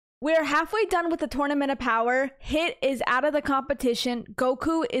We're halfway done with the Tournament of Power. Hit is out of the competition.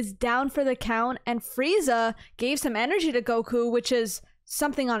 Goku is down for the count. And Frieza gave some energy to Goku, which is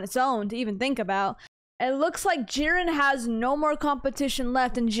something on its own to even think about. It looks like Jiren has no more competition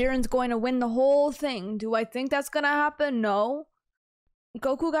left and Jiren's going to win the whole thing. Do I think that's going to happen? No.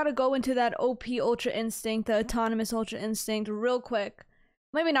 Goku got to go into that OP Ultra Instinct, the Autonomous Ultra Instinct real quick.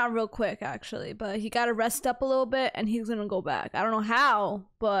 Maybe not real quick, actually, but he got to rest up a little bit and he's going to go back. I don't know how,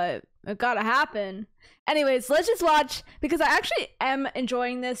 but it got to happen. Anyways, let's just watch, because I actually am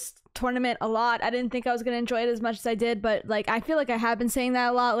enjoying this tournament a lot. I didn't think I was going to enjoy it as much as I did, but like I feel like I have been saying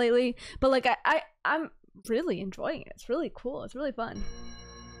that a lot lately. But like I'm really enjoying it. It's really cool. It's really fun.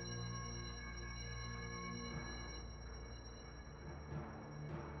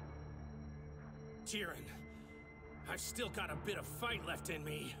 Jiren, I've still got a bit of fight left in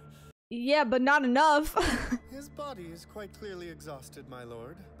me. Yeah, but not enough. His body is quite clearly exhausted, my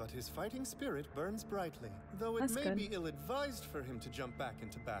lord, but his fighting spirit burns brightly. Though it may be ill-advised for him to jump back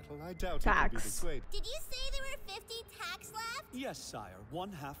into battle, I doubt he will be dissuaded. Did you say there were 50 tacks left? Yes, sire.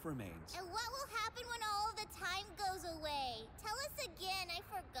 1/2 remains. And what will happen when all of the time goes away? Tell us again, I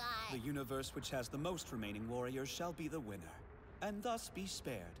forgot. The universe which has the most remaining warriors shall be the winner, and thus be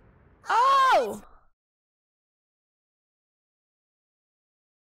spared. Oh!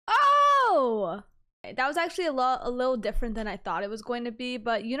 Oh! That was actually a little different than I thought it was going to be,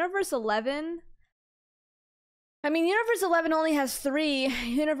 but Universe 11... I mean, Universe 11 only has 3.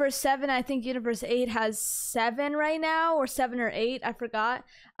 Universe 7, I think Universe 8 has 7 right now, or 7 or 8, I forgot.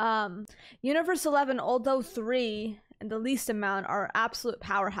 Universe 11, although 3, and the least amount, are absolute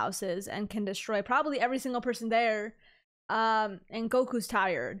powerhouses and can destroy probably every single person there. And Goku's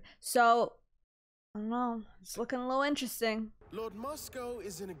tired. So, I don't know. It's looking a little interesting. Lord Moscow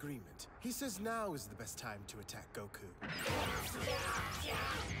is in agreement. He says now is the best time to attack Goku.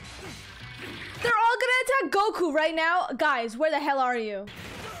 They're all gonna attack Goku right now? Guys, where the hell are you?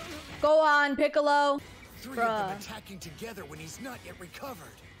 Go on, Piccolo. Three of them attacking together when he's not yet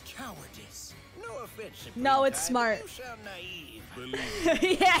recovered. Cowardice. No offense. No, it's smart. You sound naive.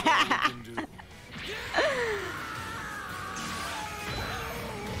 Believe yeah.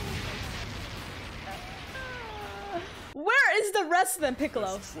 Where is the rest of them,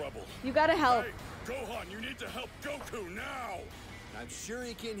 Piccolo? You gotta help. Hey, Gohan, you need to help Goku now. I'm sure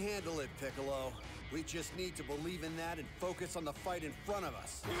he can handle it, Piccolo. We just need to believe in that and focus on the fight in front of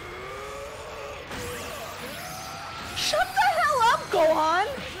us. Shut the hell up, Gohan!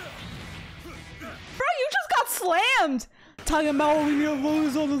 Bro, you just got slammed! Talking about we need to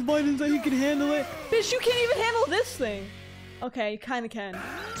focus on the fight and so he can handle it. Bitch, you can't even handle this thing. Okay, you kinda can.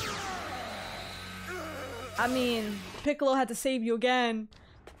 I mean, Piccolo had to save you again.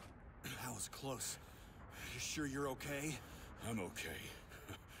 That was close. You sure you're okay? I'm okay.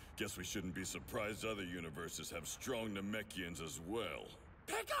 Guess we shouldn't be surprised other universes have strong Namekians as well.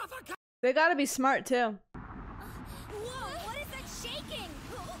 Pick off a... They gotta be smart too. Whoa, what is that shaking?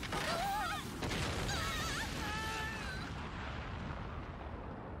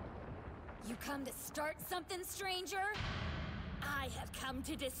 You come to start something, stranger? I have come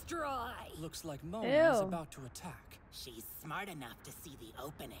to destroy. Looks like Mona is about to attack. She's smart enough to see the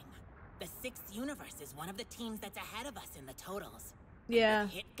opening. The 6th universe is one of the teams that's ahead of us in the totals. Yeah.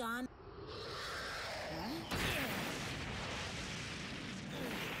 Hit gone.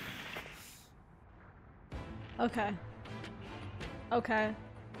 Okay. Okay.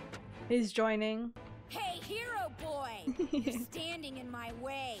 He's joining. Hey, hero boy! You're standing in my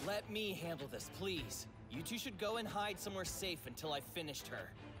way. Let me handle this, please. You two should go and hide somewhere safe until I've finished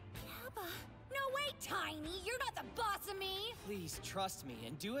her. Kappa. No, wait, Tiny! You're not the boss of me! Please trust me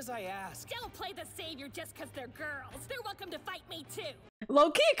and do as I ask. Don't play the savior just because they're girls. They're welcome to fight me too.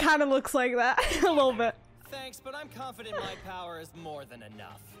 Low-key kind of looks like that. A little bit. Thanks, but I'm confident my power is more than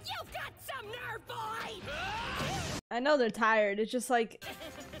enough. You've got some nerve, boy! I know they're tired. It's just like...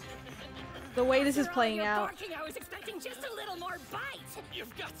 the way this is playing out. Barking, I was expecting just a little more bite.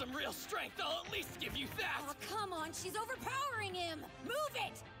 You've got some real strength. I'll at least give you that. Oh, come on. She's overpowering him. Move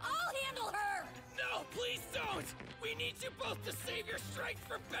it. I'll handle her. No, please don't. We need you both to save your strength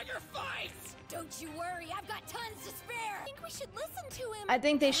for bigger fights. Don't you worry. I've got tons to spare. I think we should listen to him. I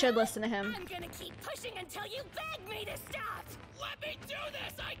think they should listen to him. I'm gonna keep pushing until you beg me to stop. Let me do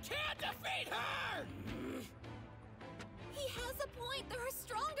this. I can't defeat her. He has a point. There are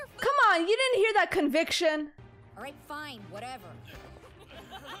stronger. Come on, you didn't hear that conviction. All right, fine, whatever.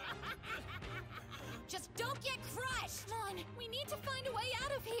 Just don't get crushed. Come on, we need to find a way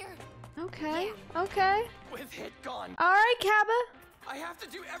out of here. Okay, okay. With Hit gone. All right, Kappa. I have to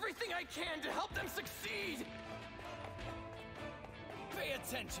do everything I can to help them succeed. Pay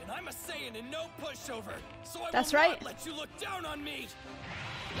attention. I'm a Saiyan and no pushover. So I That's will right. not let you look down on me.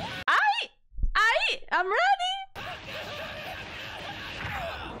 I'm ready.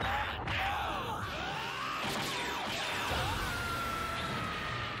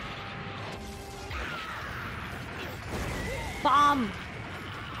 Bomb.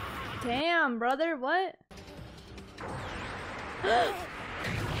 Damn, brother, what?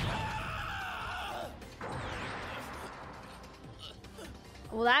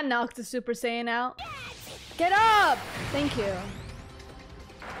 Well, that knocked the Super Saiyan out. Get up! Thank you.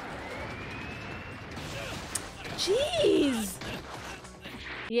 Jeez!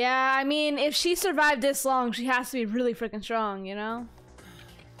 Yeah, I mean, if she survived this long, she has to be really freaking strong, you know?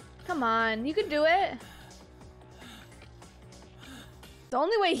 Come on, you can do it. The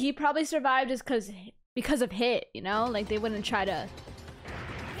only way he probably survived is because of hit, you know? Like, they wouldn't try to...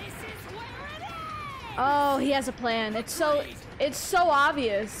 Oh, he has a plan. It's so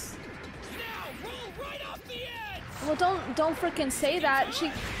obvious. Well, don't freaking say that.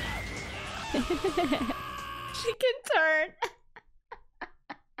 She she can turn.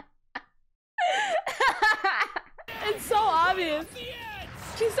 It's so obvious.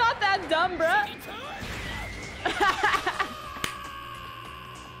 She's not that dumb, bruh.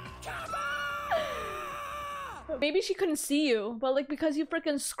 Maybe she couldn't see you, but like because you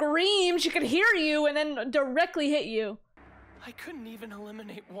freaking screamed, she could hear you and then directly hit you. I couldn't even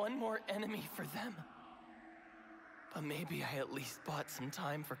eliminate one more enemy for them. But maybe I at least bought some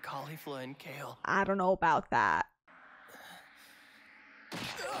time for Caulifla and Kale. I don't know about that.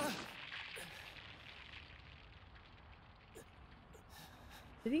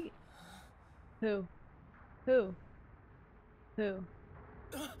 Did he? Who?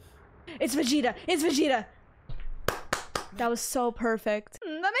 It's Vegeta! It's Vegeta! That was so perfect.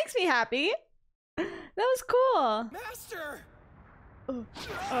 That makes me happy. That was cool. Master!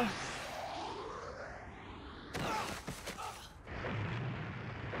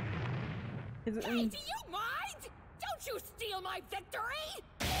 Hey, do you mind? Don't you steal my victory!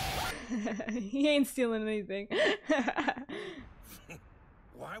 He ain't stealing anything.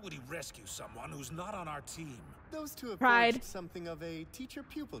 Why would he rescue someone who's not on our team? Those two have Pride. forged something of a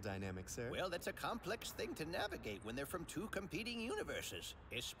teacher-pupil dynamic, sir. Well, that's a complex thing to navigate when they're from two competing universes,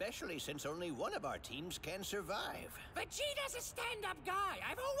 especially since only one of our teams can survive. Vegeta's a stand-up guy.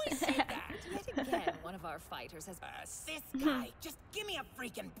 I've always said that. Yet again, one of our fighters has... This guy, just give me a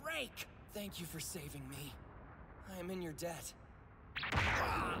freaking break. Thank you for saving me. I am in your debt.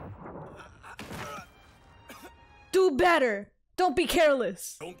 Do better. Don't be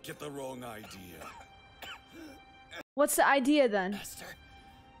careless. Don't get the wrong idea. What's the idea then? Master.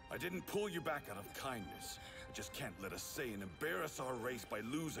 I didn't pull you back out of kindness. I just can't let us Saiyan embarrass our race by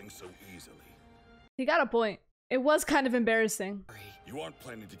losing so easily. He got a point. It was kind of embarrassing. You aren't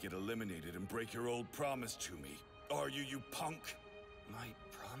planning to get eliminated and break your old promise to me, are you, you punk? My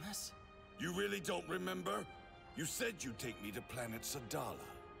promise? You really don't remember? You said you'd take me to planet Sadala.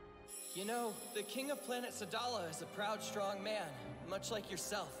 You know, the king of planet Sadala is a proud, strong man, much like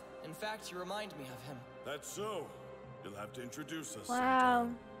yourself. In fact, you remind me of him. That's so. You'll have to introduce us Wow.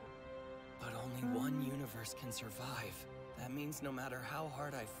 sometime. But only one universe can survive. That means no matter how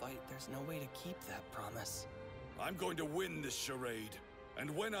hard I fight, there's no way to keep that promise. I'm going to win this charade. And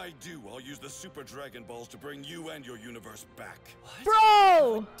when I do, I'll use the Super Dragon Balls to bring you and your universe back. What?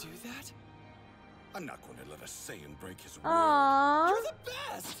 Bro! Do that? I'm not going to let a Saiyan break his word. Aww. You're the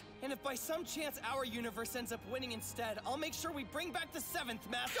best! And if by some chance our universe ends up winning instead, I'll make sure we bring back the 7th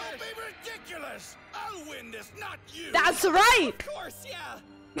Master! Don't be ridiculous! I'll win this, not you! That's right! Of course, yeah!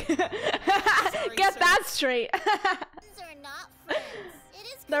 Sorry, get that straight. Friends are not friends.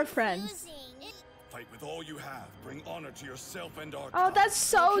 It is They're friends. confusing. Fight with all you have. Bring honor to yourself and our Oh, that's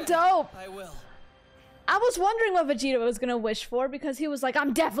so Okay, dope. I will. I was wondering what Vegeta was gonna wish for because he was like,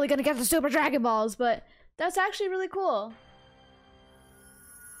 I'm definitely gonna get the Super Dragon Balls, but that's actually really cool.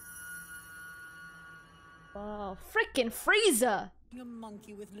 Oh, freaking Frieza! A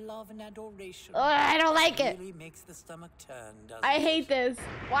monkey with love and adoration. I don't like it. Really makes the stomach turn, doesn't I it? hate this.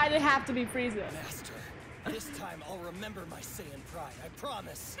 Why did it have to be Frieza? Master, this time I'll remember my Saiyan pride, I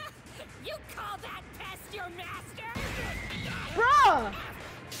promise. You call that pest your master? Bruh!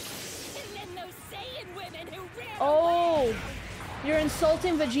 And then those Saiyan women who ran Oh, away. you're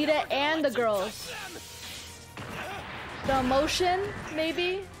insulting Vegeta and the girls. The emotion,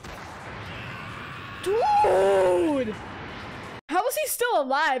 maybe? Dude! How is he still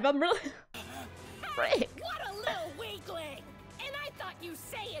alive? I'm really... Frick. What a little weakling! And I thought you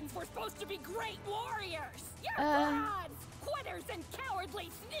Saiyans were supposed to be great warriors! You're frauds, quitters, and cowardly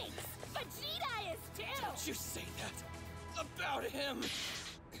sneaks! Vegeta is too! Don't you say that! about him.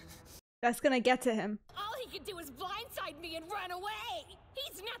 That's gonna get to him. All he can do is blindside me and run away.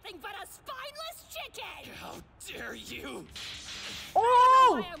 He's nothing but a spineless chicken. How dare you? Oh! I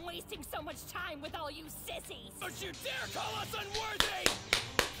don't know why I'm wasting so much time with all you sissies. Don't you dare call us unworthy!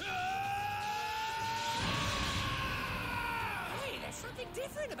 Hey, there's something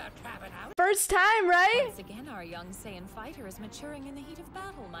different about Cabin Out. First time, right? Once again, our young Saiyan fighter is maturing in the heat of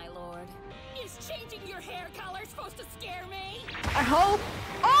battle, my lord. Is changing your hair color supposed to scare me? I hope.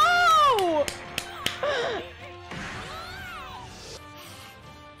 Oh!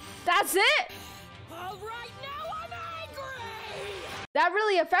 That's it? All right, now I'm angry! That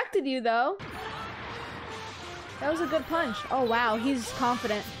really affected you, though. That was a good punch. Oh, wow. He's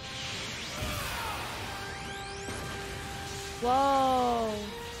confident. Whoa.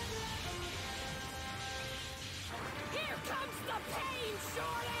 Here comes the pain,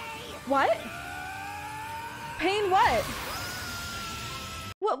 shorty! What? Pain what?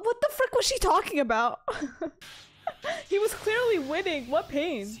 What the frick was she talking about? He was clearly winning. What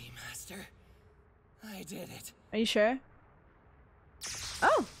pain? See, Master, I did it. Are you sure?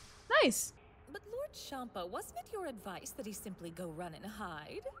 Oh, nice. But Lord Champa, wasn't it your advice that he simply go run and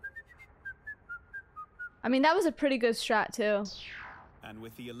hide? I mean, that was a pretty good strat, too. And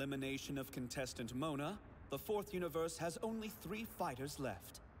with the elimination of contestant Mona, the fourth universe has only 3 fighters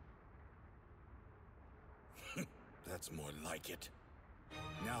left. That's more like it.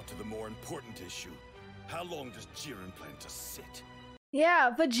 Now to the more important issue. How long does Jiren plan to sit?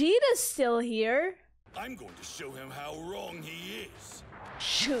 Yeah, Vegeta's still here. I'm going to show him how wrong he is.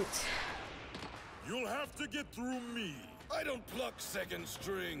 Shoot. You'll have to get through me. I don't pluck second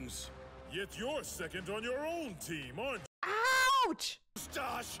strings. Yet you're second on your own team, aren't you? Ouch!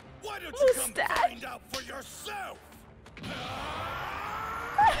 Mustache, why don't you come find out for yourself?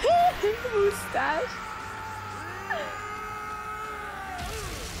 Mustache.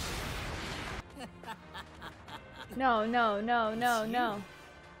 No.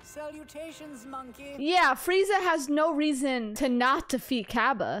 Salutations, monkey. Yeah, Frieza has no reason to not defeat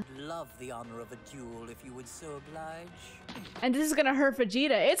Kappa. Love the honor of a duel if you would so oblige. And this is gonna hurt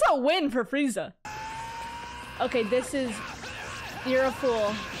Vegeta. It's a win for Frieza. Okay, this is... You're a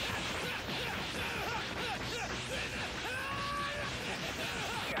fool.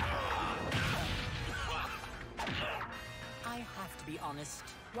 I have to be honest.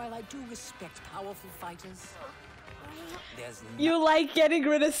 While I do respect powerful fighters, there's You like getting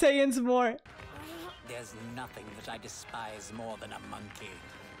rid of Saiyans more. There's nothing that I despise more than a monkey.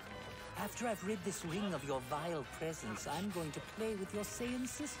 After I've rid this ring of your vile presence, I'm going to play with your Saiyan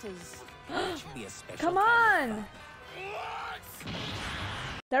sisters. That should be a special Come kind of on!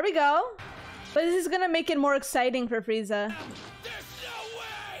 There we go. But this is gonna make it more exciting for Frieza.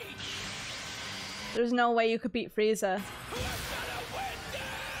 There's no way you could beat Frieza.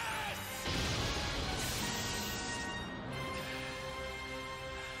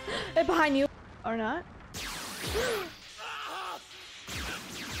 They're behind you. Or not.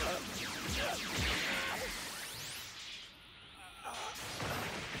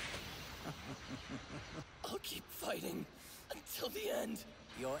 I'll keep fighting until the end.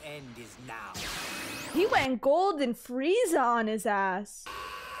 Your end is now. He went golden Frieza on his ass.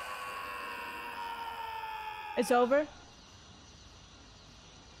 It's over?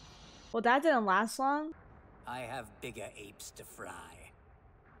 Well, that didn't last long. I have bigger apes to fry.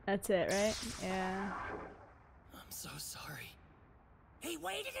 That's it, right? Yeah. I'm so sorry. He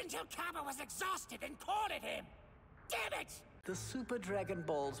waited until Kappa was exhausted and cornered him. Damn it! The Super Dragon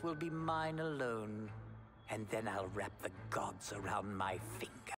Balls will be mine alone. And then I'll wrap the gods around my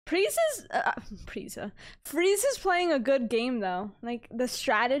finger. Frieza's playing a good game though. Like the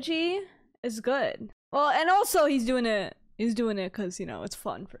strategy is good. Well, and also he's doing it because, you know, it's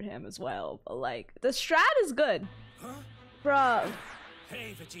fun for him as well. But like the strat is good. Huh? Bro.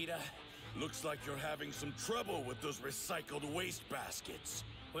 Hey, Vegeta. Looks like you're having some trouble with those recycled waste baskets.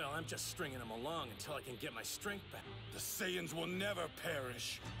 Well, I'm just stringing them along until I can get my strength back. The Saiyans will never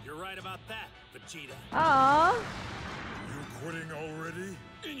perish. You're right about that, Vegeta. Aww. You quitting already?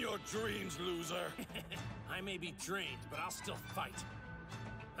 In your dreams, loser. I may be drained, but I'll still fight.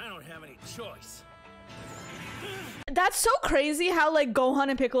 I don't have any choice. That's so crazy how like Gohan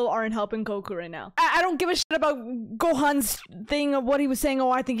and Piccolo aren't helping Goku right now. I don't give a shit about Gohan's thing of what he was saying.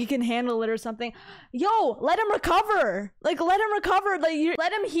 Oh, I think he can handle it or something. Yo, let him recover. Like, let him recover. Like,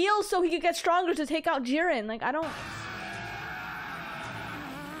 let him heal so he can get stronger to take out Jiren. Like, I don't...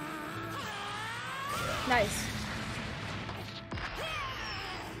 Nice.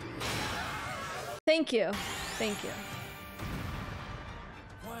 Thank you. Thank you.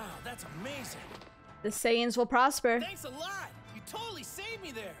 Wow, that's amazing. The Saiyans will prosper. Thanks a lot. You totally saved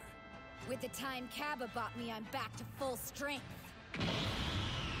me there. With the time Kappa bought me, I'm back to full strength.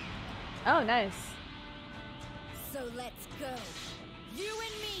 Oh, nice. So let's go. You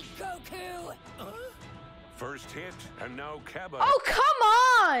and me, Goku! First hit, and now Kappa. Oh, come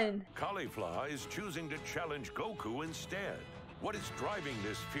on! Caulifla is choosing to challenge Goku instead. What is driving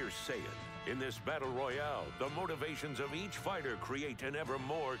this fierce Saiyan? In this battle royale, the motivations of each fighter create an ever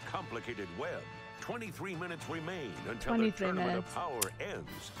more complicated web. 23 minutes remain until the tournament of power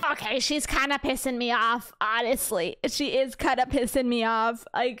ends. Okay, she's kind of pissing me off, honestly. She is kind of pissing me off.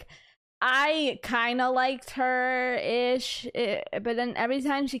 Like, I kind of liked her-ish, but then every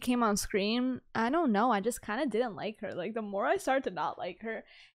time she came on screen, I don't know, I just kind of didn't like her. Like, the more I start to not like her.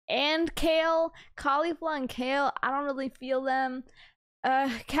 And Kale, Caulifla and Kale, I don't really feel them.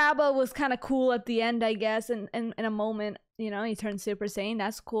 Kappa was kind of cool at the end, I guess, and in a moment, you know, he turned Super Saiyan.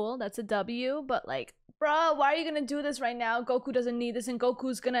 That's cool. That's a W. But like, bro, why are you gonna do this right now? Goku doesn't need this, and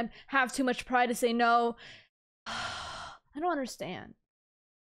Goku's gonna have too much pride to say no. I don't understand.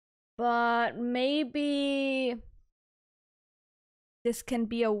 But maybe this can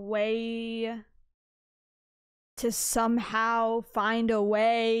be a way to somehow find a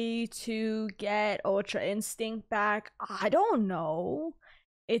way to get Ultra Instinct back. I don't know.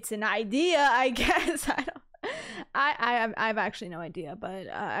 It's an idea, I guess. I've actually no idea, but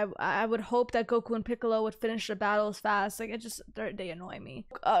I would hope that Goku and Piccolo would finish the battles fast. Like, they annoy me.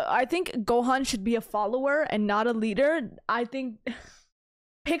 I think Gohan should be a follower and not a leader. I think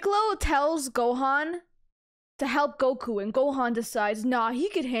Piccolo tells Gohan to help Goku, and Gohan decides, nah, he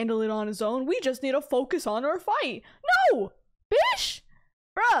could handle it on his own. We just need to focus on our fight. No! Bish!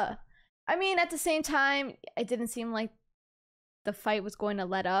 Bruh. I mean, at the same time, it didn't seem like the fight was going to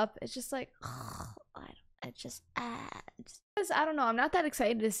let up. It's just like, I don't know. I'm not that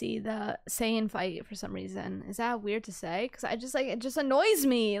excited to see the Saiyan fight for some reason. Is that weird to say? Because it just annoys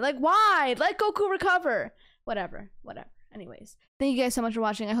me. Like, why? Let Goku recover. Whatever. Anyways, thank you guys so much for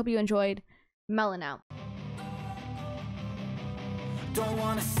watching. I hope you enjoyed. Melon out. Don't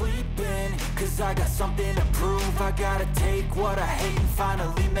wanna sleep in, cause I got something to prove. I gotta take what I hate and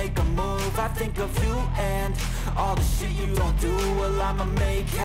finally make a move. I think of you and all the shit you don't do. Well, I'ma make